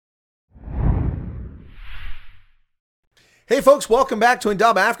Hey folks, welcome back to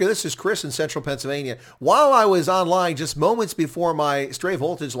Indaba Africa. This is Chris in Central Pennsylvania. While I was online just moments before my Stray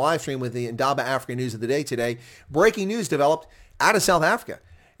Voltage live stream with the Indaba Africa News of the Day today, breaking news developed out of South Africa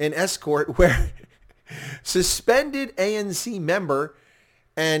in Estcourt, where suspended ANC member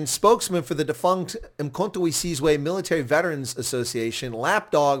and spokesman for the defunct Umkhonto we Sizwe Military Veterans Association,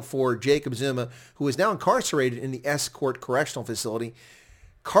 lapdog for Jacob Zuma, who is now incarcerated in the Estcourt Correctional Facility,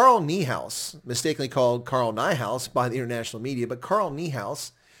 Carl Niehaus, mistakenly called Carl Niehaus by the international media, but Carl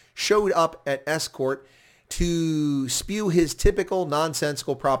Niehaus showed up at Estcourt to spew his typical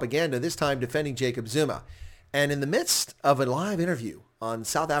nonsensical propaganda, this time defending Jacob Zuma. And in the midst of a live interview on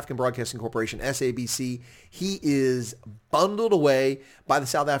South African Broadcasting Corporation, SABC, he is bundled away by the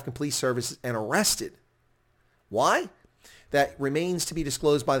South African Police Service and arrested. Why? That remains to be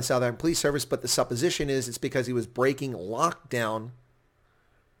disclosed by the South African Police Service, but the supposition is it's because he was breaking lockdown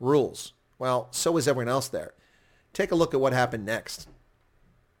rules. Well, so is everyone else there. Take a look at what happened next.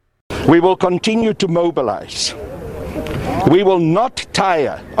 We will continue to mobilize. We will not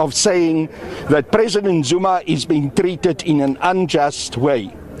tire of saying that President Zuma is being treated in an unjust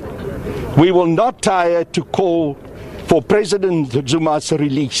way. We will not tire to call for President Zuma's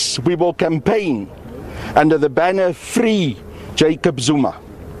release. We will campaign under the banner Free Jacob Zuma,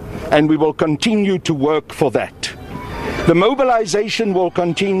 and we will continue to work for that. The mobilization will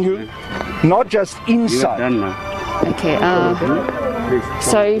continue, not just inside. Okay,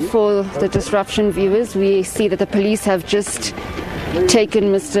 sorry for the disruption, viewers. We see that the police have just taken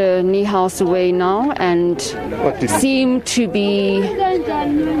Mr. Niehaus away now and seem to be...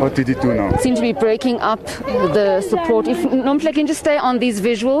 What did he do now? Seem to be breaking up the support. If Nomhle can just stay on these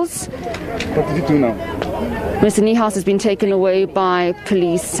visuals. What did he do now? Mr. Niehaus has been taken away by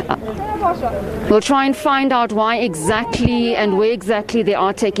police. We'll try and find out why exactly and where exactly they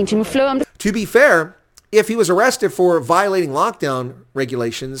are taking him. To be fair, if he was arrested for violating lockdown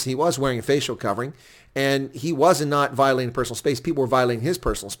regulations, he was wearing a facial covering, and he was not violating personal space. People were violating his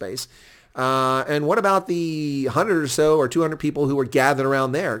personal space. And what about the 100 or so or 200 people who were gathered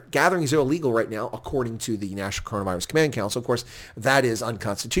around there? Gatherings are illegal right now, according to the National Coronavirus Command Council. Of course, that is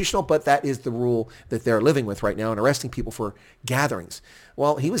unconstitutional, but that is the rule that they're living with right now and arresting people for gatherings.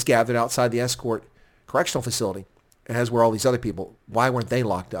 Well, he was gathered outside the Estcourt Correctional Facility, as were all these other people. Why weren't they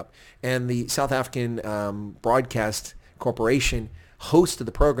locked up? And the South African Broadcast Corporation, host of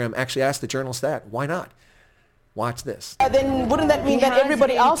the program, actually asked the journalist that. Why not? Watch this. Then wouldn't that mean that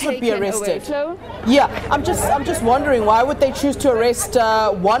everybody else would be arrested? Yeah, I'm just wondering, why would they choose to arrest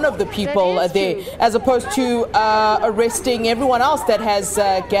one of the people there as opposed to arresting everyone else that has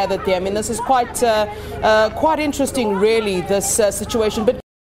gathered there? I mean, this is quite interesting, really, this situation. But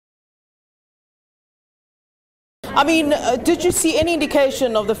I mean, did you see any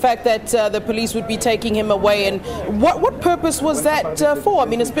indication of the fact that the police would be taking him away, and what purpose was that for? I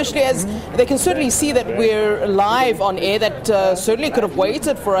mean, especially as they can certainly see that we're live on air, that certainly could have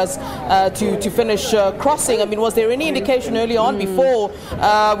waited for us to finish crossing. I mean, was there any indication early on before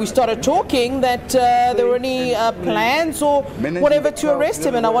we started talking that there were any plans or whatever to arrest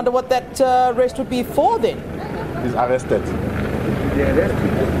him? And I wonder what that arrest would be for then. He's arrested.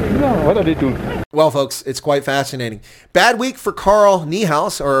 No, what are they doing? Well, folks, it's quite fascinating. Bad week for Carl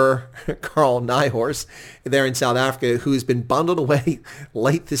Niehaus, or Carl Niehaus, there in South Africa, who's been bundled away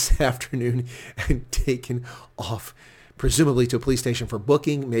late this afternoon and taken off, presumably to a police station for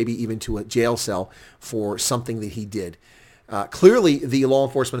booking, maybe even to a jail cell for something that he did. Clearly, the law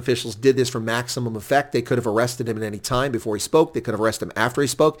enforcement officials did this for maximum effect. They could have arrested him at any time before he spoke. They could have arrested him after he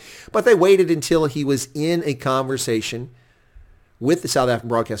spoke. But they waited until he was in a conversation with the South African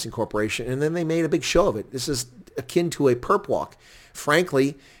Broadcasting Corporation, and then they made a big show of it. This is akin to a perp walk.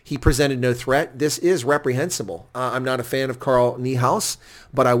 Frankly, he presented no threat. This is reprehensible. I'm not a fan of Carl Niehaus,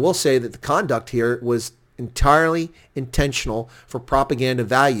 but I will say that the conduct here was entirely intentional for propaganda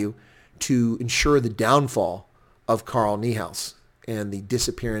value to ensure the downfall of Carl Niehaus and the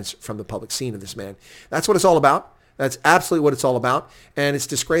disappearance from the public scene of this man. That's what it's all about. That's absolutely what it's all about. And it's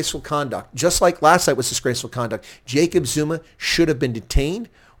disgraceful conduct. Just like last night was disgraceful conduct. Jacob Zuma should have been detained,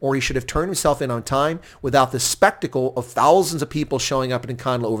 or he should have turned himself in on time without the spectacle of thousands of people showing up in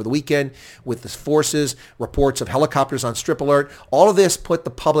Nkandla over the weekend with the forces, reports of helicopters on strip alert. All of this put the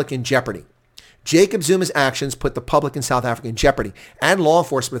public in jeopardy. Jacob Zuma's actions put the public in South Africa in jeopardy, and law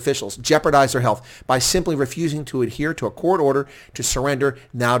enforcement officials jeopardized their health by simply refusing to adhere to a court order to surrender.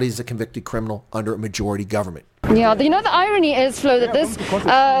 Now he's a convicted criminal under a majority government. Yeah, the irony is, Flo, that this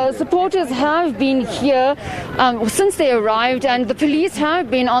supporters have been here since they arrived, and the police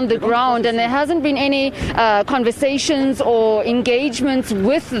have been on the ground, and there hasn't been any conversations or engagements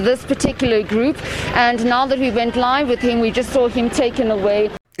with this particular group. And now that we went live with him, we just saw him taken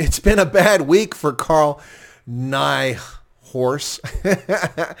away. It's been a bad week for Carl Niehaus.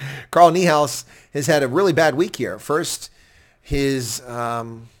 Carl Niehaus has had a really bad week here. First, his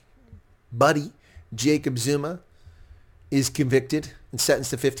buddy, Jacob Zuma, is convicted and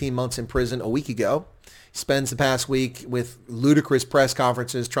sentenced to 15 months in prison a week ago. He spends the past week with ludicrous press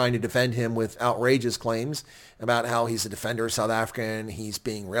conferences trying to defend him with outrageous claims about how he's a defender of South Africa and he's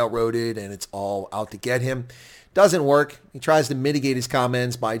being railroaded and it's all out to get him. Doesn't work. He tries to mitigate his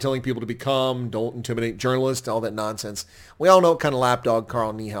comments by telling people to be calm, don't intimidate journalists, all that nonsense. We all know what kind of lapdog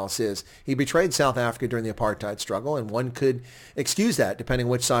Carl Niehaus is. He betrayed South Africa during the apartheid struggle, and one could excuse that depending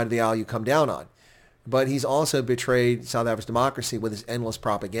on which side of the aisle you come down on. But he's also betrayed South Africa's democracy with his endless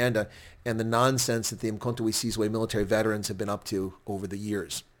propaganda and the nonsense that the Umkhonto we Sizwe military veterans have been up to over the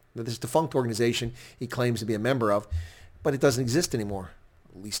years. Now, this defunct organization he claims to be a member of, but it doesn't exist anymore,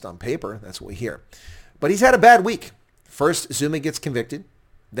 at least on paper. That's what we hear. But he's had a bad week. First, Zuma gets convicted.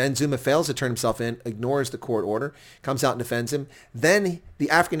 Then Zuma fails to turn himself in, ignores the court order, comes out and defends him. Then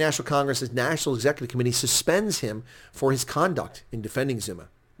the African National Congress's National Executive Committee suspends him for his conduct in defending Zuma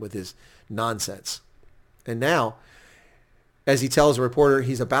with his nonsense. And now, as he tells a reporter,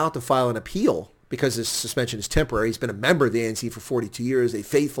 he's about to file an appeal because his suspension is temporary. He's been a member of the ANC for 42 years, a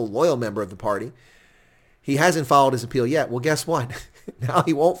faithful, loyal member of the party. He hasn't filed his appeal yet. Well, guess what? Now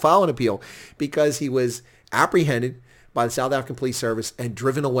he won't file an appeal because he was apprehended by the South African Police Service and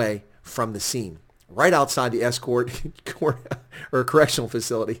driven away from the scene right outside the Estcourt or correctional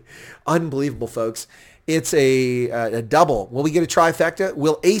facility. Unbelievable, folks. It's a double. Will we get a trifecta?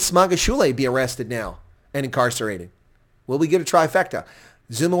 Will Ace Magashule be arrested now and incarcerated? Will we get a trifecta?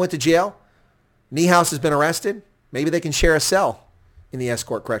 Zuma went to jail. Niehaus has been arrested. Maybe they can share a cell in the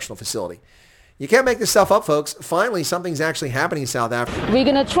Estcourt correctional facility. You can't make this stuff up, folks. Finally, something's actually happening in South Africa. We're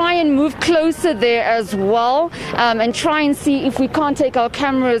going to try and move closer there as well and try and see if we can't take our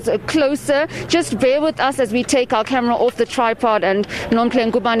cameras closer. Just bear with us as we take our camera off the tripod and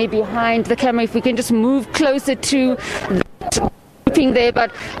Nomple Ngubani behind the camera. If we can just move closer to that grouping there.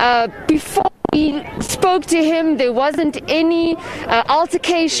 But before we spoke to him, there wasn't any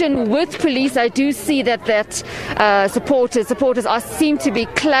altercation with police. I do see that supporters seem to be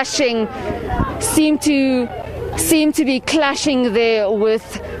clashing there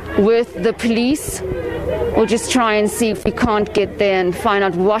with the police. We'll just try and see if we can't get there and find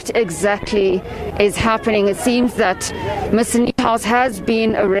out what exactly is happening. It seems that Mr. Niehaus has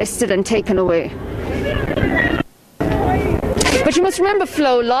been arrested and taken away. But you must remember,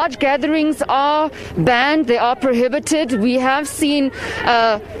 Flo, large gatherings are banned. They are prohibited. We have seen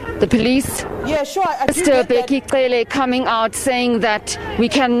the police, Yeah, sure. Mr. Beki Cele, coming out saying that we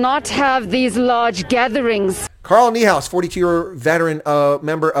cannot have these large gatherings. Carl Niehaus, 42-year veteran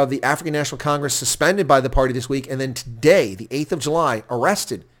member of the African National Congress, suspended by the party this week, and then today, the 8th of July,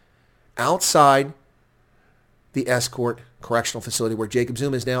 arrested outside the Estcourt correctional facility where Jacob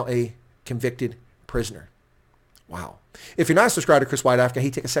Zuma is now a convicted prisoner. Wow. If you're not subscribed to Chris White Africa, hey,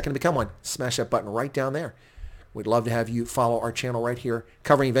 take a second to become one. Smash that button right down there. We'd love to have you follow our channel right here,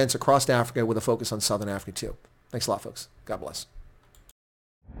 covering events across Africa with a focus on Southern Africa too. Thanks a lot, folks. God bless.